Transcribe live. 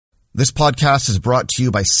This podcast is brought to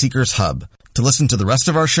you by Seekers Hub. To listen to the rest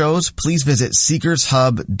of our shows, please visit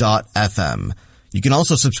seekershub.fm. You can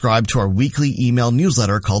also subscribe to our weekly email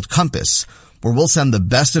newsletter called Compass, where we'll send the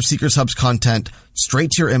best of Seekers Hub's content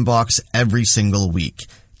straight to your inbox every single week.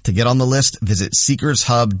 To get on the list, visit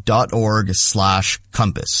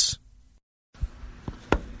seekershub.org/compass.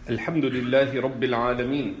 الحمد لله رب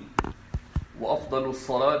العالمين وأفضل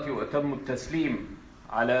الصلاة وأتم التسليم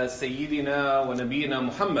على سيدنا ونبينا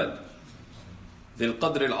محمد ذي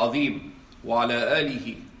القدر العظيم وعلى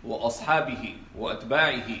آله وأصحابه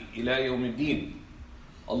وأتباعه إلى يوم الدين.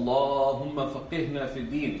 اللهم فقهنا في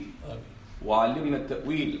الدين وعلمنا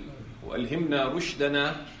التأويل وألهمنا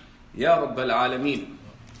رشدنا يا رب العالمين.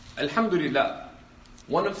 Alhamdulillah,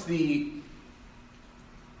 one of the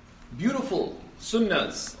beautiful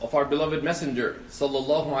sunnahs of our beloved Messenger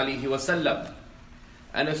sallallahu alaihi wasallam,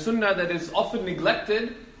 and a sunnah that is often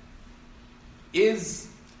neglected, is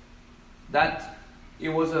that it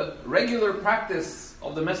was a regular practice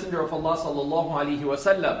of the Messenger of Allah sallallahu alaihi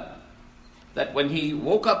wasallam that when he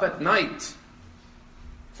woke up at night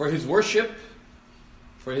for his worship,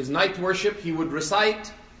 for his night worship, he would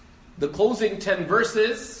recite the closing 10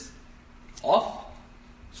 verses of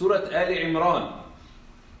Surat Aal-Imran.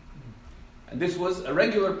 And this was a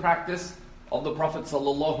regular practice of the Prophet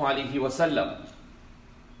sallallahu alaihi wasallam.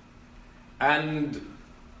 And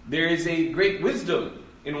there is a great wisdom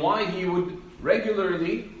in why he would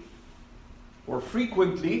regularly or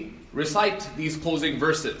frequently recite these closing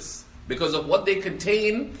verses, because of what they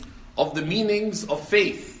contain of the meanings of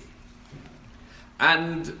faith.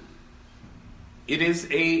 And it is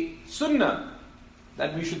a sunnah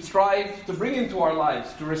that we should strive to bring into our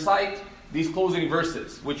lives, to recite these closing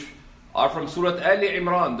verses, which are from Surat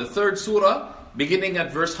Aal-Imran, the third surah, beginning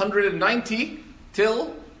at verse 190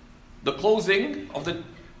 till the closing of the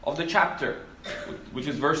chapter, which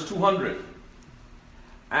is verse 200.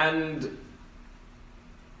 And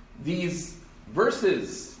these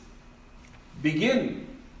verses begin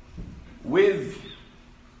with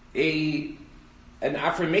an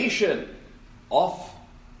affirmation of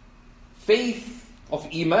faith, of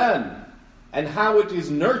Iman, and how it is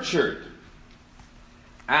nurtured.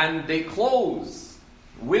 And they close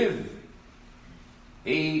with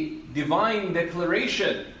a divine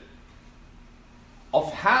declaration of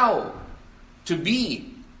how to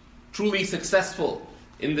be truly successful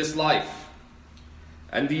in this life.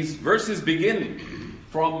 And these verses begin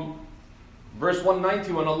from verse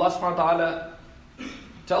 190, when Allah subhanahu wa ta'ala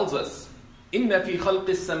tells us, إِنَّ فِي خَلْقِ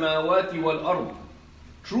السَّمَاوَاتِ وَالْأَرْضِ,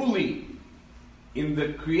 truly in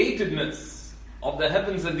the createdness of the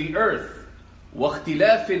heavens and the earth,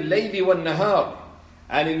 وَاخْتِلَافِ اللَّيْلِ وَالنَّهَارِ,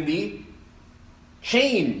 and in the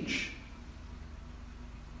change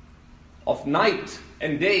of night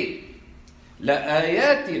and day,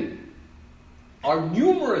 لَآيَاتٍ, are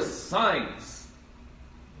numerous signs,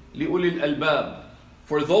 لِأُولِي الْأَلْبَابِ,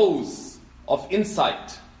 for those of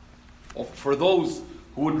insight, for those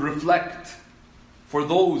who would reflect, for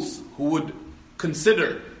those who would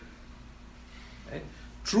consider. Okay?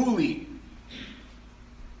 Truly,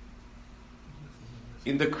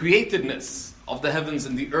 in the createdness of the heavens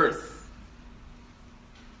and the earth,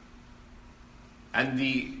 and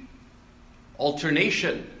the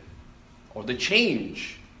alternation or the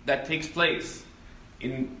change that takes place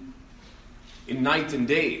in night and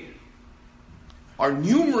day, are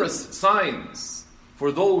numerous signs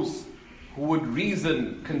for those who would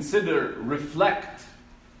reason, consider, reflect,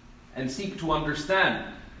 and seek to understand.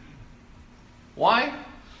 Why?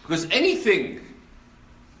 Because anything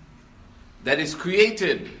that is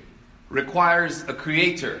created requires a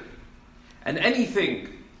creator, and anything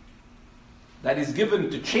that is given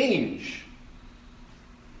to change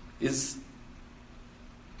is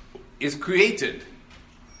created.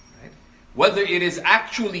 Right? Whether it is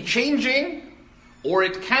actually changing or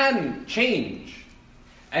it can change.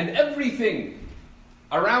 And everything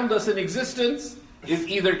around us in existence is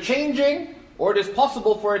either changing or it is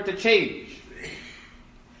possible for it to change.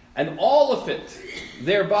 And all of it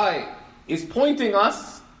thereby is pointing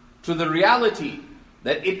us to the reality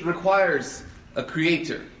that it requires a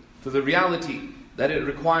creator, to the reality that it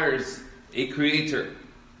requires a creator.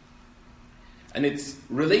 And it's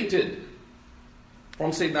related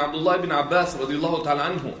from Sayyidina Abdullah ibn Abbas radiallahu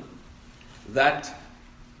ta'ala anhu, that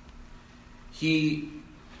he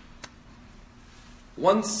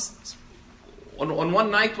once, on one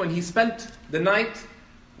night when he spent the night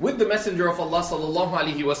with the Messenger of Allah sallallahu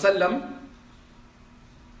alaihi wasallam,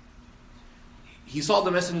 he saw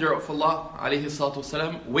the Messenger of Allah alayhi salatu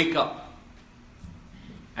wasalam wake up.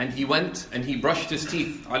 And he went and he brushed his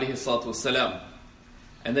teeth alayhi salatu wasalam.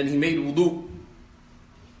 And then he made wudu.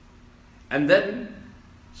 And then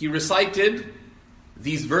he recited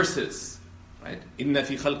these verses, right? Inna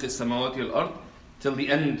fi khalqi as-samawati wal-ard, till the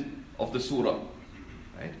end of the surah,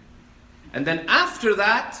 right? And then after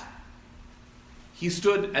that, he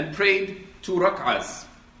stood and prayed 2 rak'ahs,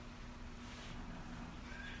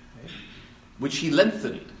 right? Which he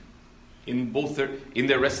lengthened in both in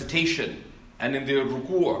their recitation and in their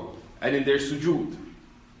ruku' and in their sujood.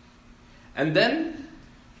 And then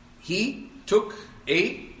he took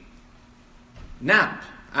a nap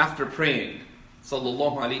after praying,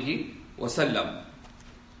 sallallahu alaihi wasallam.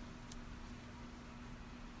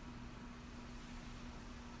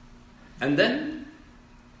 And then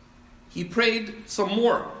he prayed some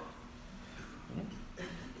more.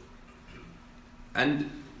 And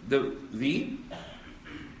the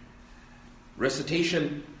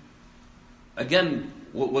recitation again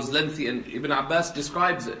was lengthy, and Ibn Abbas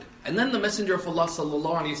describes it. And then the Messenger of Allah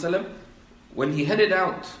sallallahu alaihi wasallam, when he headed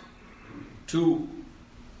out to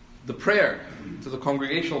the prayer, to the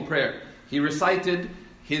congregational prayer, he recited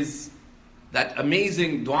that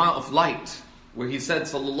amazing dua of light, where he said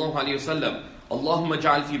sallallahu alaihi wasallam, Allahumma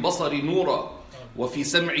ja'al fi basari nura wa fi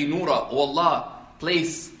sam'i nura. O Allah,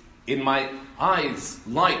 place in my eyes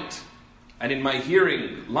light, and in my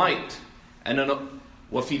hearing light, and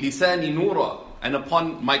wa fi lisani nura, and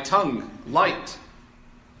upon my tongue light.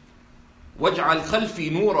 Waj'al khalfi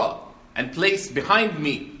nura, and place behind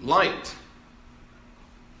me light.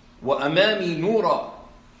 Wa amami nura,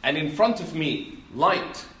 and in front of me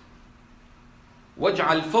light.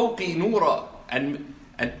 Waj'al fawqi nura, and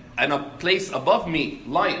a place above me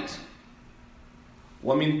light.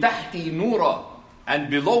 Wa min tahti nura, and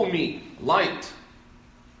below me light.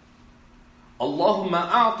 Allahumma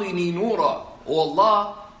a'tini nura. O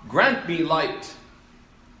Allah, grant me light.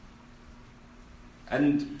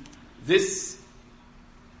 And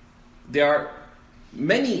there are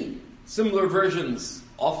many similar versions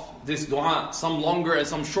of this dua, some longer and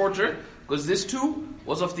some shorter, because this too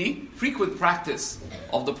was of the frequent practice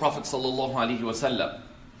of the Prophet sallallahu alaihi wasallam.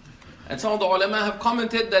 And some of the ulama have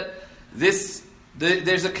commented that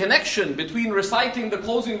there's a connection between reciting the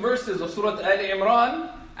closing verses of Surat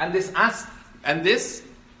Aal-Imran and this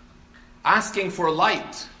asking for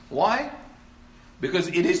light. Why? Because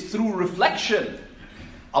it is through reflection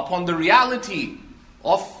upon the reality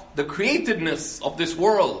of the createdness of this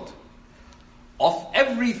world, of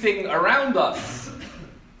everything around us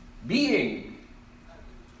being,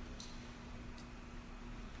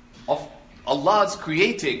 of Allah's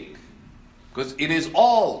creating, because it is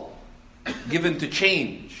all given to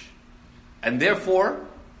change, and therefore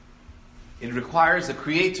it requires a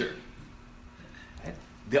creator. Right?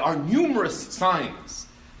 There are numerous signs.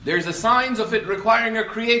 There's the signs of it requiring a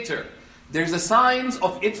creator. There's the signs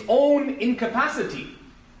of its own incapacity.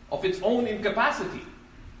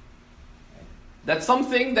 That's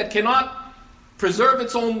something that cannot preserve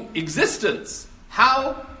its own existence.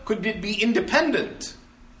 How could it be independent?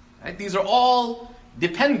 Right? These are all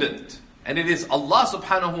dependent. And it is Allah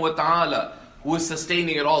subhanahu wa ta'ala who is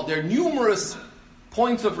sustaining it all. There are numerous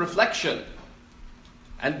points of reflection.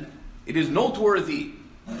 And it is noteworthy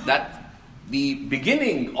that the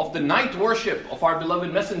beginning of the night worship of our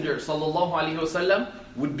beloved Messenger sallallahu alaihi wasallam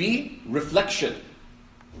would be reflection.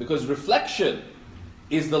 Because reflection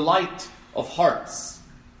is the light of hearts.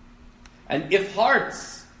 And if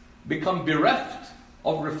hearts become bereft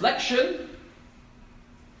of reflection,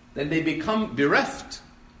 then they become bereft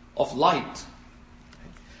of light.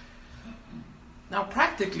 Now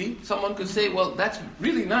practically, someone could say, well, that's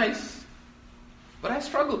really nice, but I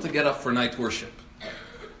struggle to get up for night worship.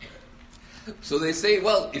 So they say,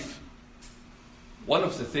 well, if one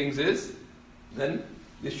of the things is, then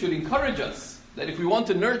this should encourage us, that if we want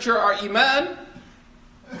to nurture our iman,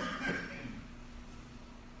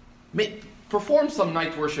 perform some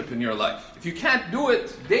night worship in your life. If you can't do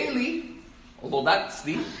it daily, although that's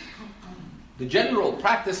the general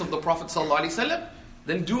practice of the Prophet ﷺ,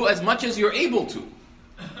 then do as much as you're able to.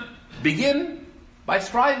 Begin by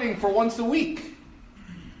striving for once a week.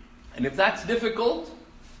 And if that's difficult,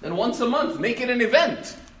 then once a month. Make it an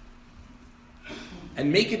event.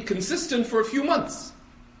 And make it consistent for a few months.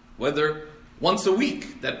 Whether once a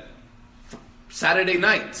week, that Saturday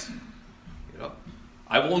night,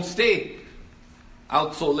 I won't stay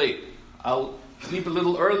out so late. I'll sleep a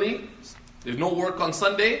little early. There's no work on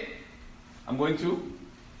Sunday. I'm going to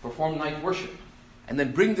perform night worship. And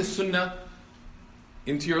then bring the sunnah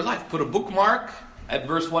into your life. Put a bookmark at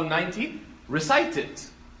verse 190. Recite it.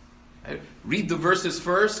 Right? Read the verses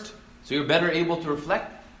first so you're better able to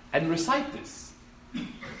reflect. And recite this.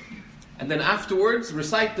 And then afterwards,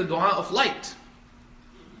 recite the dua of light.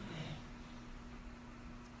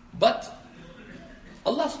 But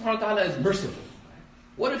Allah subhanahu wa ta'ala is merciful.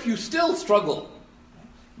 What if you still struggle?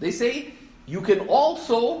 They say, you can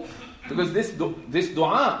also, because this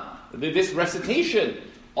dua, this recitation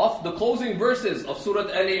of the closing verses of Surat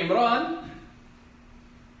Aal-Imran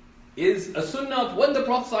is a sunnah of when the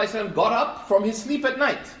Prophet ﷺ got up from his sleep at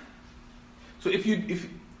night. So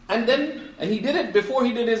and he did it before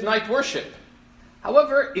he did his night worship.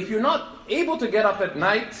 However, if you're not able to get up at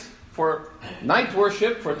night for night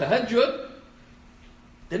worship, for tahajjud,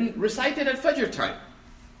 then recite it at Fajr time.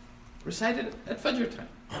 Recite it at Fajr time.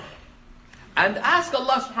 And ask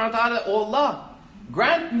Allah subhanahu wa ta'ala, oh Allah,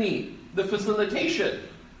 grant me the facilitation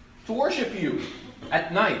to worship you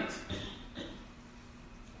at night.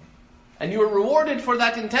 And you are rewarded for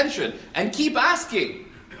that intention. And keep asking.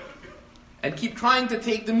 And keep trying to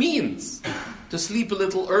take the means to sleep a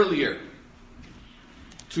little earlier.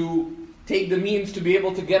 To take the means to be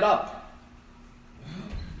able to get up.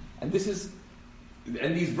 And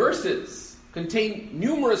these verses contain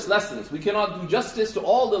numerous lessons. We cannot do justice to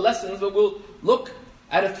all the lessons, but we'll look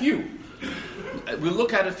at a few. We'll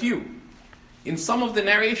look at a few. In some of the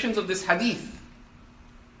narrations of this hadith,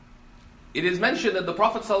 it is mentioned that the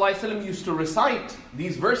Prophet ﷺ used to recite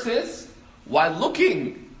these verses while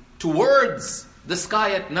looking towards the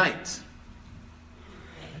sky at night.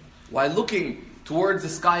 While looking towards the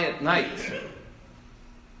sky at night.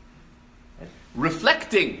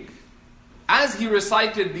 Reflecting, as he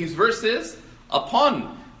recited these verses,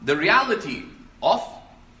 upon the reality of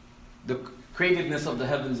the createdness of the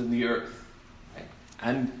heavens and the earth.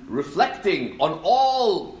 And reflecting on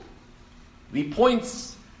all the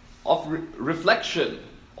points of reflection,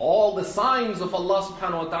 all the signs of Allah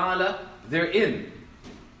subhanahu wa ta'ala therein.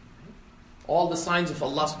 All the signs of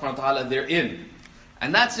Allah subhanahu wa ta'ala therein.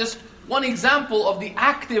 And that's just one example of the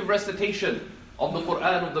active recitation of the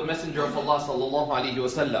Quran of the Messenger of Allah sallallahu alaihi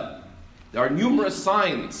wasallam. There are numerous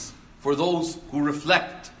signs for those who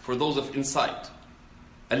reflect, for those of insight.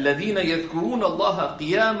 الَّذِينَ يَذْكُرُونَ اللَّهَ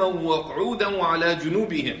قِيَامًا وَقُعُودًا وَعَلَى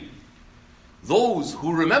جُنُوبِهِمْ. Those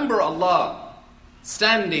who remember Allah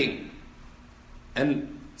standing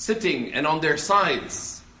and sitting and on their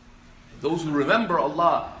sides. Those who remember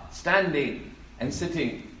Allah standing and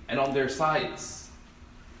sitting and on their sides.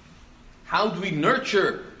 How do we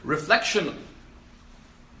nurture reflection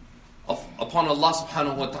upon Allah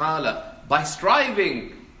subhanahu wa ta'ala? By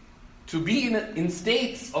striving to be in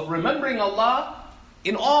states of remembering Allah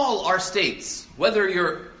in all our states. Whether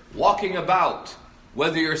you're walking about,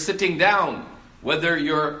 whether you're sitting down, whether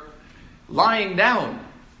you're lying down.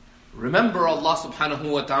 Remember Allah subhanahu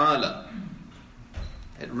wa ta'ala.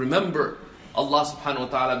 And remember Allah subhanahu wa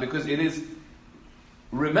ta'ala, because it is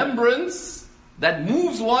remembrance that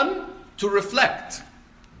moves one to reflect.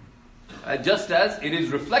 Just as it is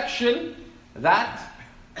reflection that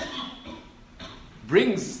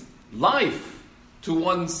brings life to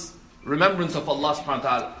one's remembrance of Allah subhanahu wa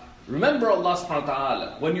ta'ala. Remember Allah subhanahu wa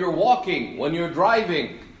ta'ala when you're walking, when you're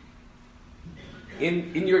driving,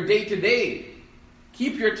 in your day-to-day.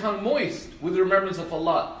 Keep your tongue moist with remembrance of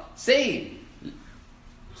Allah. Say,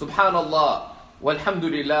 Subhanallah,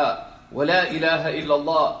 walhamdulillah, wa la ilaha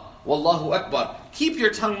illallah, wallahu akbar. Keep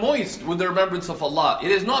your tongue moist with the remembrance of Allah.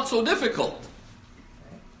 It is not so difficult.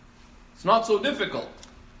 It's not so difficult.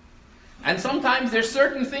 And sometimes there's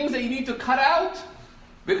certain things that you need to cut out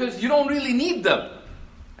because you don't really need them.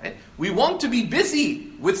 Right? We want to be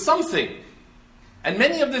busy with something. And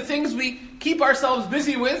many of the things we keep ourselves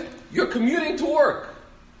busy with, you're commuting to work.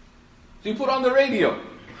 So you put on the radio.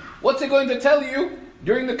 What's it going to tell you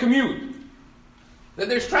during the commute? That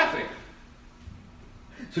there's traffic.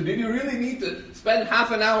 So did you really need to spend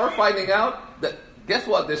half an hour finding out that, guess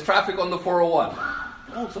what, there's traffic on the 401?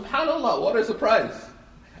 Oh, subhanallah, what a surprise.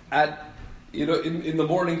 In the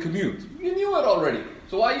morning commute. You knew it already.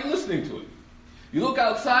 So why are you listening to it? You look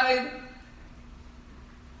outside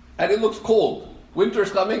and it looks cold.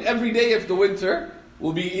 Winter's coming. Every day of the winter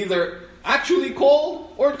will be either actually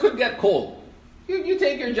cold or it could get cold. You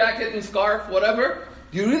take your jacket and scarf, whatever.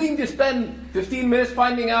 Do you really need to spend 15 minutes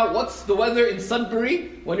finding out what's the weather in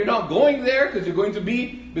Sudbury when you're not going there because you're going to be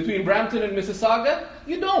between Brampton and Mississauga?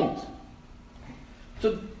 You don't.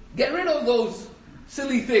 So get rid of those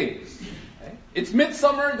silly things. It's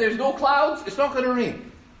midsummer, there's no clouds, it's not going to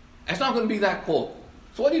rain. It's not going to be that cold.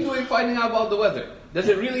 So what are you doing finding out about the weather? Does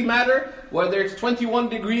it really matter whether it's 21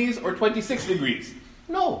 degrees or 26 degrees?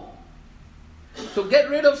 No. So get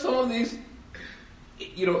rid of some of these,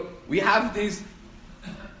 we have these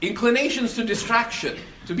inclinations to distraction,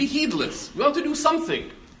 to be heedless. We want to do something.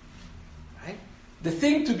 Right? The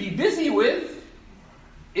thing to be busy with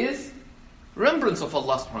is remembrance of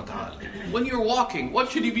Allah subhanahu wa ta'ala. When you're walking, what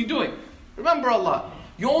should you be doing? Remember Allah.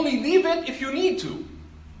 You only leave it if you need to.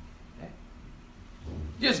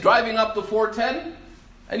 Just driving up the 410,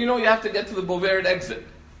 and you know you have to get to the Bovaird exit.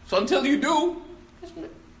 So until you do, just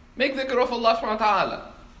make dhikr of Allah subhanahu wa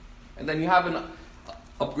ta'ala. And then you have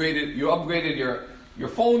upgraded your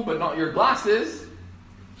phone, but not your glasses.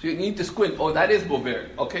 So you need to squint. Oh, that is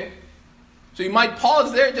Bovaird, okay? So you might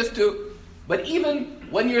pause there but even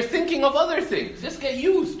when you're thinking of other things, just get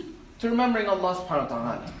used to remembering Allah subhanahu wa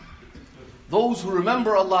ta'ala. Those who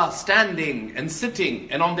remember Allah standing and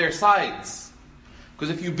sitting and on their sides. Because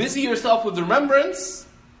if you busy yourself with remembrance,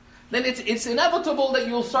 then it's inevitable that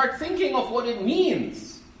you'll start thinking of what it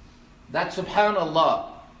means. That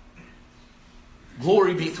subhanallah,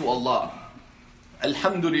 glory be to Allah,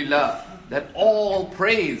 alhamdulillah, that all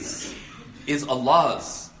praise is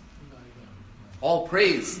Allah's. All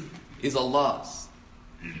praise is Allah's.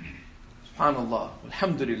 Subhanallah,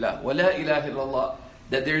 alhamdulillah, wa la ilaha illallah,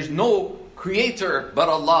 that there's no creator but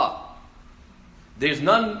Allah. There's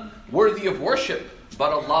none worthy of worship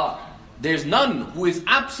but Allah. There's none who is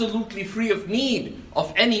absolutely free of need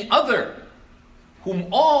of any other, whom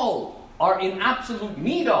all are in absolute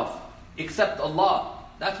need of except Allah.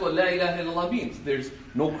 That's what la ilaha illallah means. There's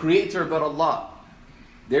no creator but Allah.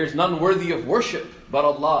 There's none worthy of worship but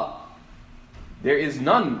Allah. There is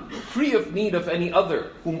none free of need of any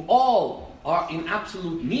other, whom all are in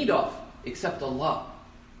absolute need of except Allah.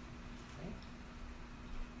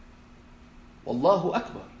 Wallahu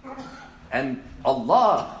Akbar. And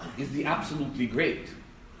Allah is the absolutely great.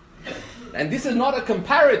 And this is not a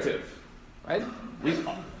comparative, right? We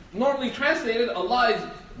normally translated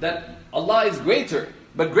that Allah is greater.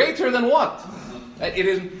 But greater than what? Right?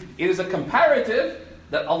 It is a comparative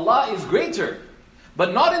that Allah is greater.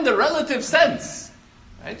 But not in the relative sense.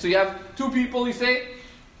 Right? So you have two people, you say,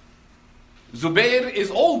 Zubair is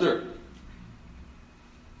older.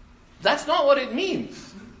 That's not what it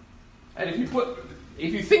means. And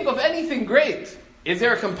if you think of anything great, is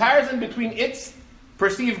there a comparison between its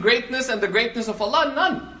perceived greatness and the greatness of Allah?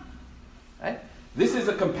 None. Right? This is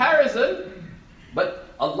a comparison, but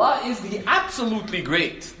Allah is the absolutely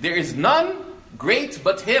great. There is none great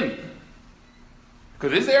but Him.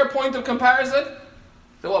 Because is there a point of comparison?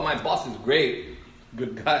 So, well, my boss is great,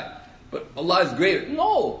 good guy, but Allah is greater.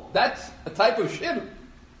 No, that's a type of shirk.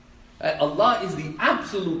 Allah is the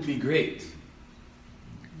absolutely great.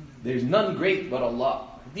 There's none great but Allah.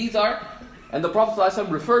 These are, and the Prophet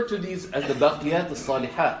ﷺ referred to these as the baqiyat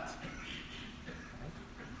al-salihat,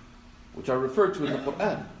 which are referred to in the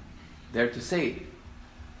Quran. They're to say,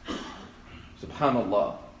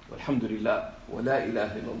 Subhanallah, walhamdulillah, wa la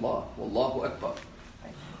ilaha illallah, wallahu akbar.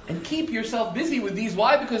 And keep yourself busy with these.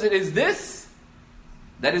 Why? Because it is this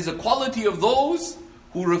that is a quality of those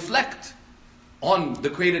who reflect on the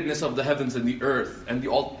createdness of the heavens and the earth and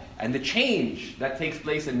the change that takes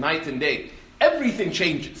place in night and day. Everything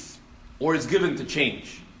changes or is given to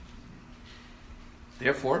change.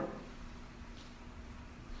 Therefore,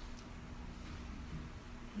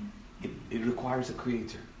 it requires a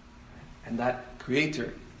creator. And that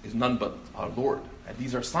creator is none but our Lord. And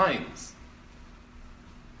these are signs.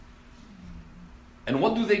 And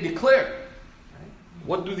what do they declare?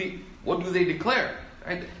 What do they declare?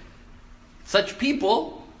 Right? Such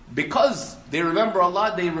people, because they remember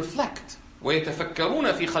Allah, they reflect.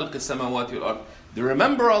 وَيَتَفَكَّرُونَ فِي خَلْقِ السَّمَاوَاتِ وَالْأَرْضِ. They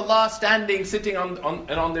remember Allah standing, sitting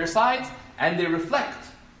on their sides, and they reflect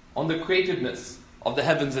on the createdness of the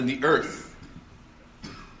heavens and the earth.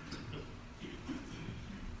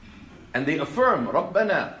 And they affirm,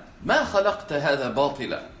 رَبَّنَا مَا خَلَقْتَ هَذَا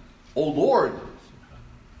بَاطِلًا. O Lord,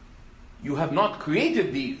 you have not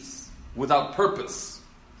created these without purpose.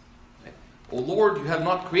 O Lord, you have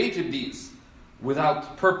not created these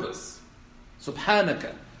without purpose.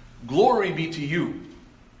 Subhanaka, glory be to you.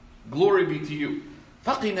 Glory be to you.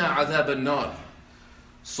 فَقِنَا عَذَابَ النَّارِ.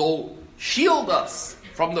 So shield us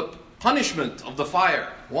from the punishment of the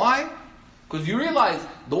fire. Why? Because you realize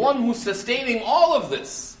the one who's sustaining all of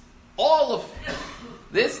this,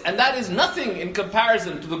 and that is nothing in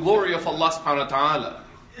comparison to the glory of Allah subhanahu wa ta'ala.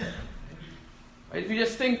 Right? If you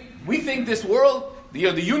just think, we think this world, the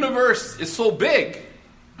universe is so big.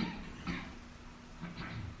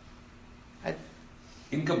 Right?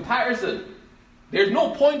 In comparison, there's no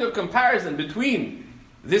point of comparison between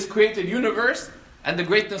this created universe and the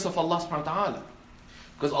greatness of Allah subhanahu wa ta'ala.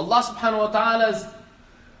 Because Allah subhanahu wa ta'ala's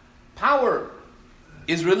power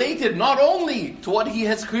is related not only to what He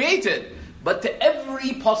has created, but to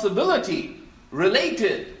every possibility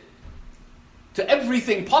related to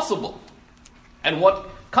everything possible. And what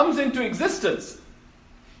comes into existence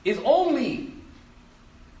is only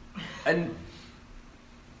an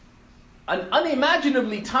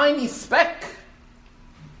unimaginably tiny speck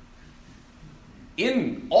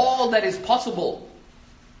in all that is possible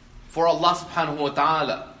for Allah subhanahu wa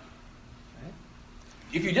ta'ala.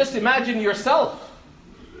 If you just imagine yourself,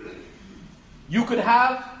 you could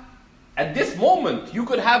have, at this moment, you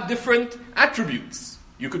could have different attributes.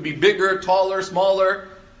 You could be bigger, taller, smaller.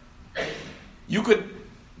 You could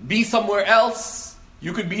be somewhere else.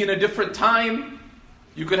 You could be in a different time.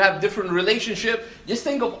 You could have different relationship. Just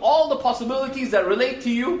think of all the possibilities that relate to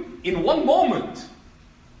you in one moment.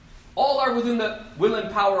 All are within the will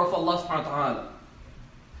and power of Allah subhanahu wa ta'ala.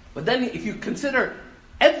 But then if you consider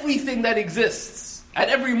everything that exists at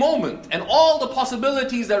every moment and all the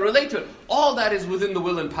possibilities that relate to it, all that is within the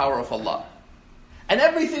will and power of Allah. And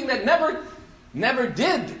everything that never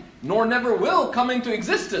did nor never will come into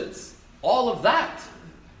existence, all of that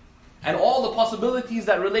and all the possibilities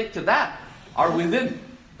that relate to that are within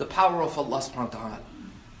the power of Allah subhanahu wa ta'ala.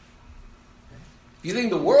 You think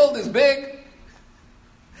the world is big?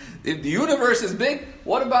 If the universe is big,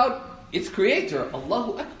 what about its creator?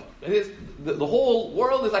 Allahu Akbar. It is, the whole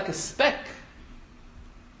world is like a speck.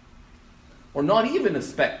 Or not even a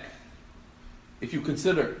speck. If you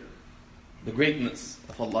consider the greatness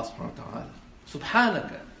of Allah subhanahu wa ta'ala.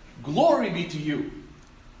 Subhanaka. Glory be to you.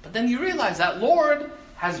 But then you realize that Lord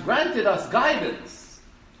has granted us guidance.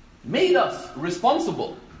 Made us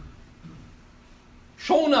responsible.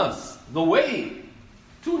 Shown us the way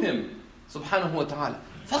to Him. Subhanahu wa ta'ala.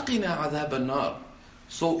 فَقِنَا عَذَابَ النَّارِ.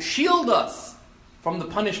 So shield us from the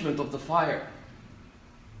punishment of the fire.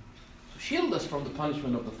 So shield us from the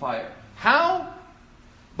punishment of the fire. How?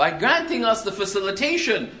 By granting us the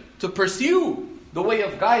facilitation to pursue the way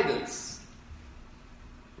of guidance.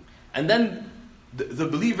 And then the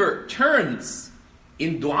believer turns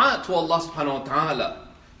in dua to Allah subhanahu wa ta'ala.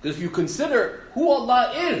 Because if you consider who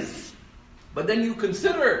Allah is, but then you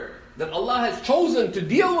consider that Allah has chosen to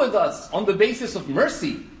deal with us on the basis of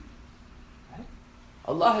mercy. Right?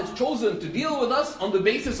 Allah has chosen to deal with us on the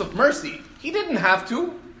basis of mercy. He didn't have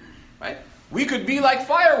to. Right? We could be like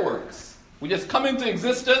fireworks. We just come into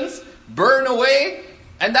existence, burn away,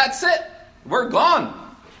 and that's it. We're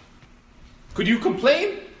gone. Could you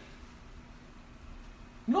complain?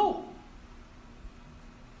 No.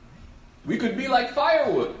 We could be like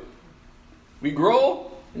firewood. We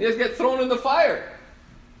grow and just get thrown in the fire.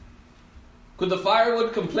 Could the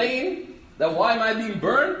firewood complain that why am I being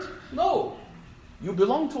burnt? No. You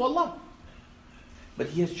belong to Allah. But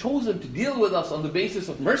He has chosen to deal with us on the basis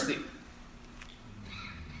of mercy.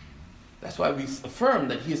 That's why we affirm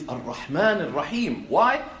that He is Ar-Rahman Ar-Rahim.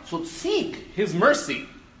 Why? So seek His mercy.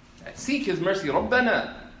 Seek His mercy.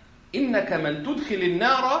 رَبَّنَا إِنَّكَ مَنْ تُدْخِلِ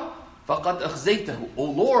النَّارَ فَقَدْ أَخْزَيْتَهُ. O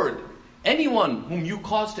Lord, anyone whom you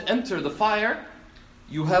cause to enter the fire,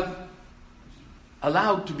 you have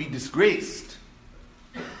allowed to be disgraced.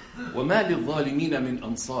 وَمَا لِلظَّالِمِينَ مِنْ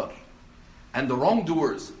أَنصَارٍ. And the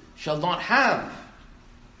wrongdoers shall not have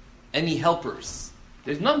any helpers.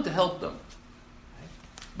 There's none to help them.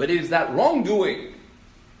 But it is that wrongdoing,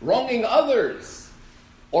 wronging others,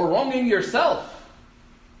 or wronging yourself,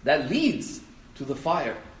 that leads to the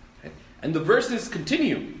fire. And the verses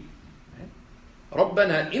continue.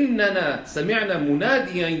 رَبَّنَا إِنَّنَا سَمِعْنَا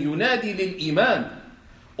مُنَادِيًا يُنَادِي لِلْإِيمَانِ.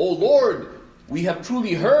 O Lord, we have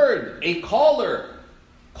truly heard a caller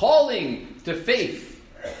calling to faith.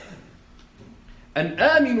 أَنْ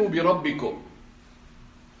آمِنُوا بِرَبِّكُمْ.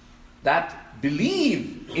 That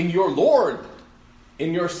believe in your Lord,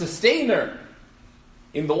 in your sustainer,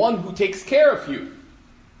 in the one who takes care of you.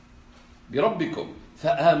 بِرَبِّكُمْ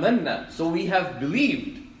فَآمَنَّا. So we have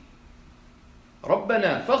believed.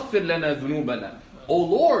 رَبَّنَا فَاغْفِرْ لَنَا ذُنُوبَنَا. O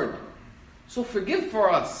Lord, so forgive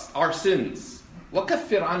for us our sins.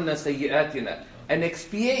 وَكَفِّرْ عَنَّا سَيِّئَاتِنَا. And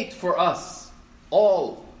expiate for us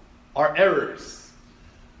all our errors.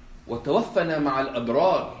 وَتَوَفَّنَا مَعَ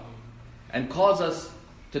الْأَبْرَارِ. And cause us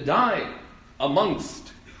to die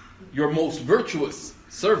amongst your most virtuous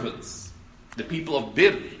servants, the people of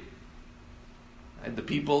birr, and the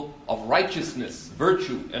people of righteousness,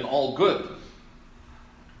 virtue, and all good.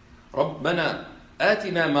 رَبَّنَا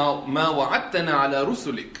آتِنَا مَا وَعَدْتَنَا عَلَى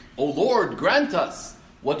رُسُلِكَ. O Lord, grant us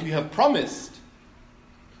what you have promised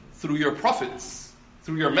through your prophets,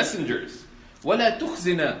 through your messengers. وَلَا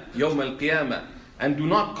تُخْزِنَا يَوْمَ الْقِيَامَةِ. And do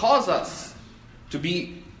not cause us to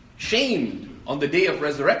be shamed on the day of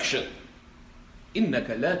resurrection. إِنَّكَ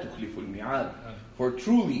لَا تُخْلِفُ الْمِعَادِ. For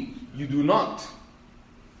truly, you do not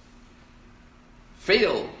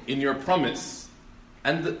fail in your promise.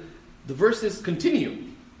 And the verses continue.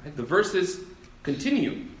 Right? The verses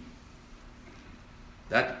continue.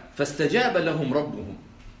 That فَاسْتَجَابَ لَهُمْ رَبُّهُمْ.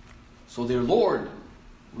 So their Lord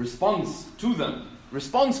responds to them,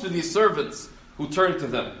 responds to these servants who turn to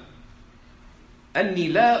them.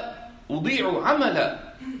 أَنِّي لَا أُضِيعُ عَمَلَ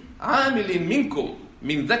عَامِلٍ مِنْكُمْ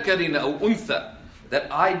مِنْ ذَكَرٍ أَوْ أُنْثَى.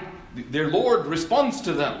 That their Lord responds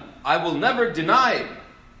to them, I will never deny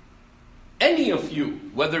any of you,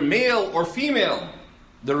 whether male or female,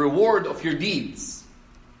 the reward of your deeds.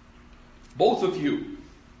 Both of you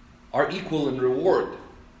are equal in reward.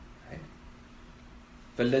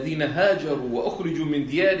 فَالَّذِينَ هَاجَرُوا وَأُخْرِجُوا مِنْ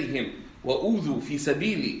دِيَارِهِمْ وَأُوذُوا فِي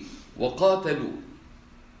سَبِيلِي وَقَاتَلُوا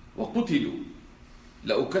وَقُتِلُوا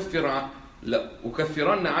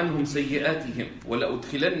لأكفرن عنهم سيئاتهم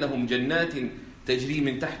ولأدخلنهم جنات تجري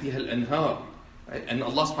من تحتها الأنهار. And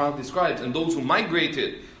Allah subhanahu wa ta'ala describes, and those who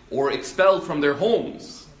migrated or expelled from their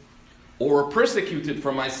homes or persecuted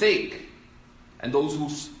for my sake, and those who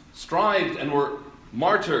strived and were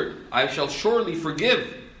martyred, I shall surely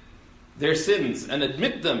forgive their sins and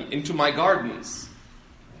admit them into my gardens.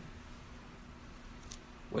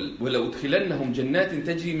 وَلَأُدْخِلَنَّهُمْ جَنَّاتٍ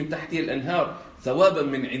تَجْرِي مِنْ تَحْتِهَا الْأَنْهَارِ ثَوَابًا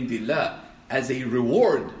مِنْ عِنْدِ اللَّهِ, as a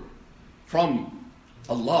reward from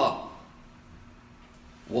Allah.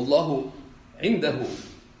 وَاللَّهُ عِنْدَهُ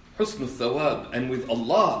حُسْنُ الثَّوَابِ, and with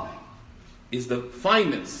Allah is the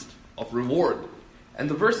finest of reward. And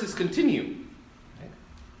the verses continue,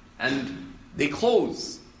 and they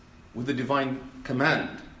close with the divine command.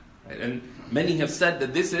 And many have said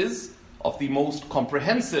that this is of the most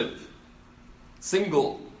comprehensive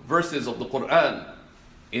single verses of the Quran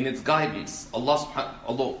in its guidance.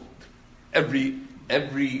 Although every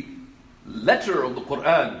letter of the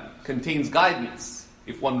Quran contains guidance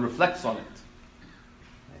if one reflects on it.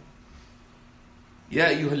 Ya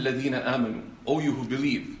ayyuhal ladhina amanu, O you who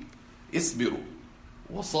believe, isbiru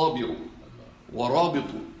wa sabiru wa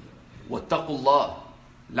rabitu wattaqullah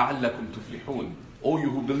la'allakum tuflihun. O you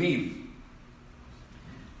who believe,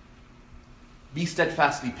 be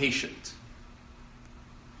steadfastly patient.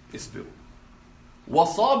 Isbiru wa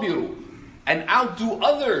sabiru, and outdo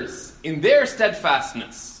others in their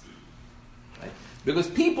steadfastness. Right? Because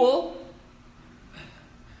people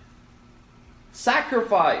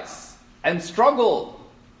sacrifice and struggle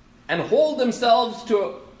and hold themselves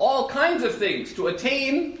to all kinds of things to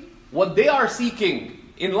attain what they are seeking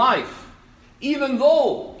in life, even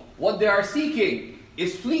though what they are seeking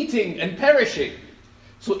is fleeting and perishing.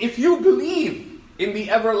 So if you believe in the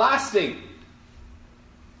everlasting,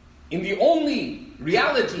 in the only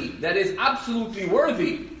reality that is absolutely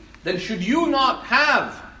worthy, then should you not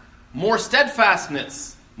have more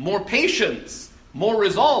steadfastness, more patience, more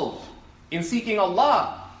resolve in seeking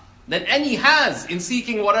Allah than any has in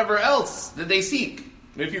seeking whatever else that they seek?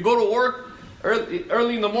 If you go to work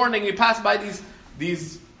early in the morning, you pass by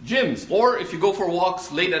these gyms, or if you go for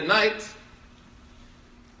walks late at night.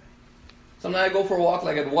 Sometimes I go for a walk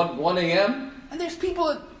like at 1 a.m. and there's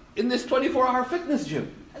people in this 24-hour fitness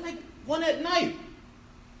gym at like 1 at night.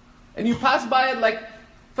 And you pass by at like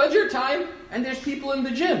Fajr time and there's people in the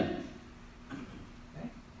gym. Okay.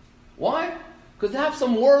 Why? Because they have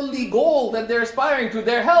some worldly goal that they're aspiring to,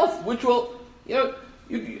 their health, which will,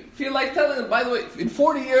 you feel like telling them, by the way, in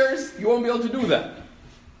 40 years, you won't be able to do that.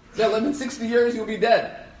 So in 60 years, you'll be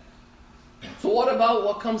dead. So what about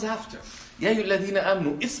what comes after? Ya ayyuhalladhina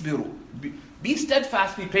amanu isbiru. Be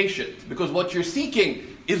steadfastly patient, because what you're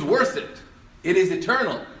seeking is worth it. It is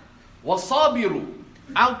eternal. Wasabiru.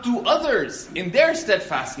 Outdo others in their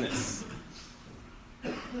steadfastness.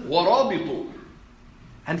 Warabitu.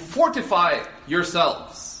 And fortify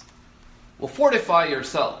yourselves. Well, fortify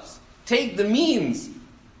yourselves. Take the means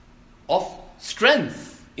of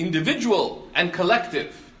strength, individual and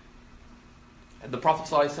collective. And the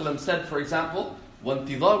Prophet ﷺ said, for example,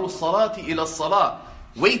 وَانْتِظَارُ الصَّلَاةِ إِلَى الصَّلَاةِ,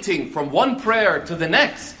 waiting from one prayer to the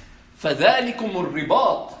next. فَذَلِكُمُ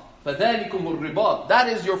الرِّبَاطِ فَذَلِكُمُ الرِّبَاطِ. That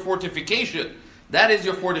is your fortification. That is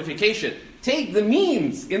your fortification. Take the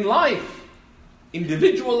means in life,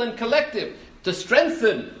 individual and collective, to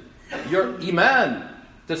strengthen your iman,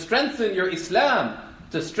 to strengthen your Islam,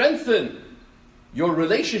 to strengthen your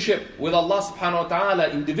relationship with Allah subhanahu wa ta'ala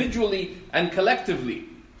individually and collectively.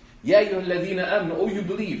 Ya ayyuhalladhina amanu, O you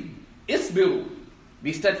believe, isbiru,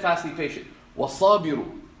 be steadfastly patient.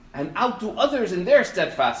 Wasabiru, and outdo others in their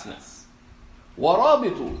steadfastness.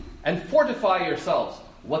 Warabitu, and fortify yourselves.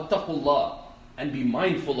 Wattaqullah, and be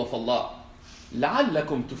mindful of Allah.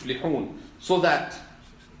 La'allakum tuflihun, so that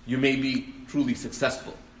you may be truly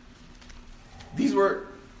successful. These were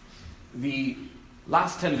the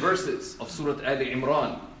last 10 verses of Surat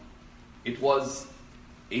Aal-Imran. It was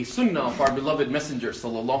a sunnah of our beloved Messenger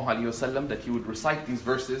sallallahu alaihi wasallam that he would recite these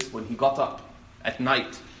verses when he got up at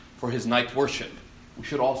night for his night worship. We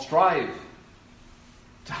should all strive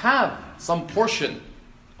to have some portion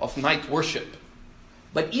of night worship.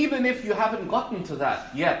 But even if you haven't gotten to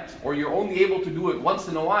that yet, or you're only able to do it once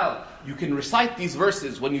in a while, you can recite these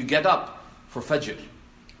verses when you get up for Fajr.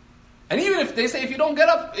 And even if they say, if you don't get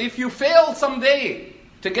up, if you fail someday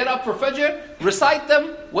to get up for Fajr, recite them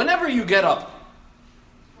whenever you get up.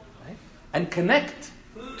 Right? And connect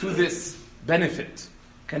to this benefit.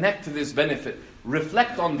 Connect to this benefit.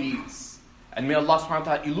 Reflect on these. And may Allah subhanahu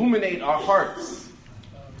wa ta'ala illuminate our hearts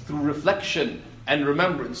through reflection and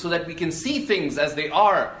remembrance, so that we can see things as they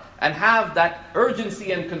are and have that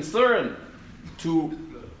urgency and concern to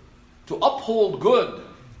uphold good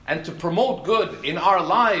and to promote good in our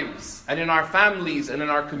lives and in our families and in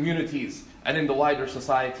our communities and in the wider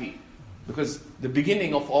society. Because the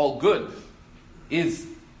beginning of all good is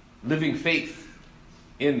living faith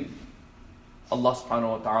in Allah subhanahu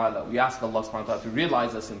wa ta'ala. We ask Allah subhanahu wa ta'ala to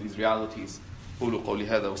realize us in these realities. قولوا قولي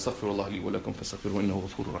هذا واستغفر الله لي ولكم فاستغفروه إنه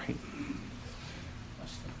غفور رحيم.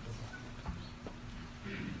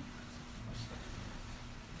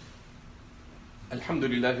 الحمد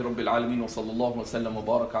لله رب العالمين وصلى الله وسلم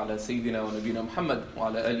وبارك على سيدنا ونبينا محمد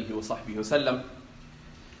وعلى آله وصحبه وسلم.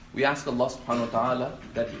 We ask Allah subhanahu wa ta'ala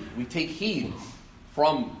that we take heed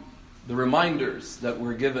from the reminders that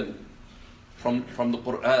we're given from the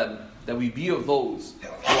Qur'an, that we be of those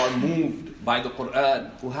who are moved by the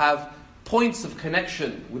Qur'an, who have points of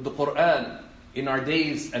connection with the Qur'an in our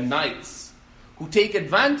days and nights, who take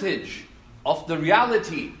advantage of the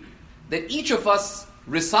reality that each of us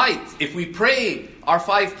recite. If we pray our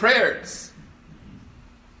 5 prayers,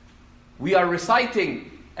 we are reciting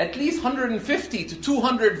at least 150 to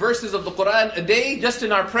 200 verses of the Qur'an a day just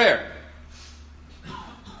in our prayer.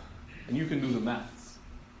 And you can do the maths.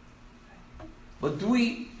 But do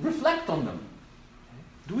we reflect on them?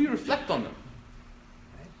 Do we reflect on them?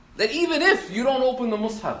 That even if you don't open the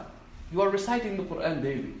Mus'haf, you are reciting the Qur'an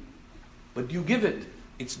daily. But you give it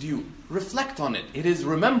its due. Reflect on it. It is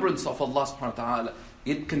remembrance of Allah subhanahu wa ta'ala.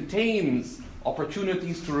 It contains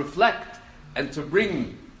opportunities to reflect and to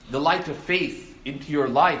bring the light of faith into your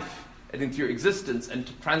life and into your existence, and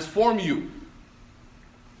to transform you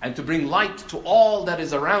and to bring light to all that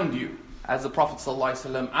is around you, as the Prophet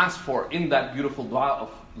ﷺ asked for in that beautiful dua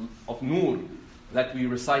of Nur that we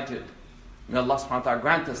recited. May Allah subhanahu wa ta'ala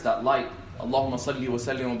grant us that light. Allahumma salli wa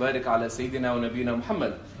sallim wa barik ala Sayyidina wa Nabina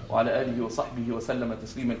Muhammad wa ala alihi wa sahbihi wa sallama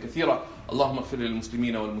tasliman kathira. Allahumma ighfir lil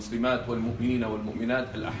muslimina wal muslimat wal mu'minina wal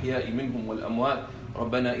mu'minat al ahya'i minhum wal amwat.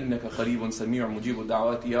 ربنا إنك قريب سميع مجيب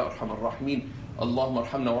الدعوات يا أرحم الراحمين. اللهم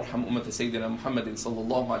ارحمنا وارحم أمة سيدنا محمد صلى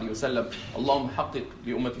الله عليه وسلم. اللهم حقق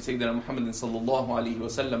لأمة سيدنا محمد صلى الله عليه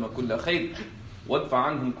وسلم كل خير وادفع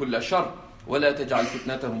عنهم كل شر ولا تجعل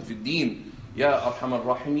فتنتهم في الدين يا أرحم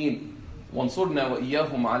الراحمين. وانصرنا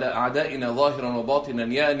وإياهم على أعدائنا ظاهرا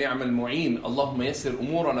وباطنا يا نعم المعين. اللهم يسر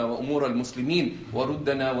أمورنا وأمور المسلمين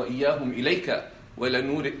وردنا وإياهم إليك وإلى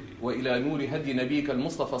نور هدي نبيك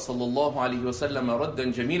المصطفى صلى الله عليه وسلم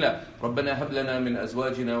ردا جميلا. ربنا هب لنا من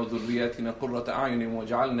أزواجنا وذرياتنا قرة أعين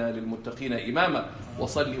واجعلنا للمتقين إماما.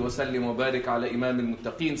 وصلي وسلم وبارك على إمام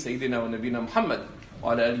المتقين سيدنا ونبينا محمد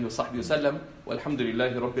وعلى آله وصحبه وسلم والحمد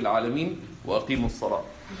لله رب العالمين وأقيموا الصلاة.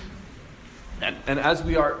 And as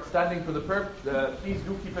we are standing for the prayer, please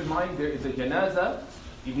do keep in mind there is a janazah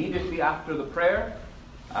immediately after the prayer.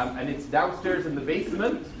 And it's downstairs in the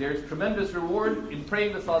basement. There's tremendous reward in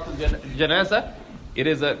praying the Salat al-Janazah. It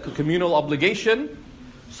is a communal obligation.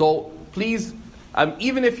 So please,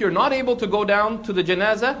 even if you're not able to go down to the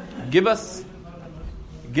Janazah, give us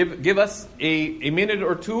a minute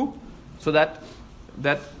or two, so that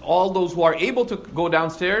all those who are able to go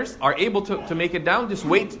downstairs are able to make it down. Just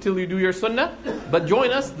wait till you do your sunnah. But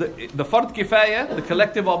join us. The fard kifaya, the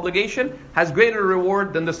collective obligation, has greater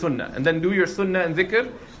reward than the sunnah. And then do your sunnah and dhikr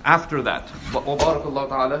after that. Wa barakallahu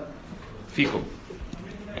ta'ala feekum.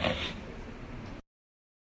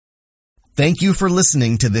 Thank you for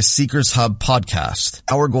listening to this Seekers Hub podcast.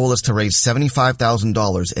 Our goal is to raise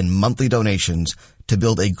 $75,000 in monthly donations to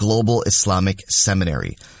build a global Islamic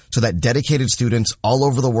seminary, so that dedicated students all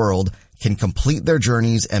over the world can complete their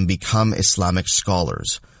journeys and become Islamic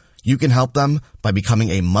scholars. You can help them by becoming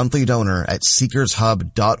a monthly donor at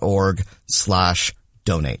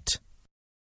seekershub.org/donate.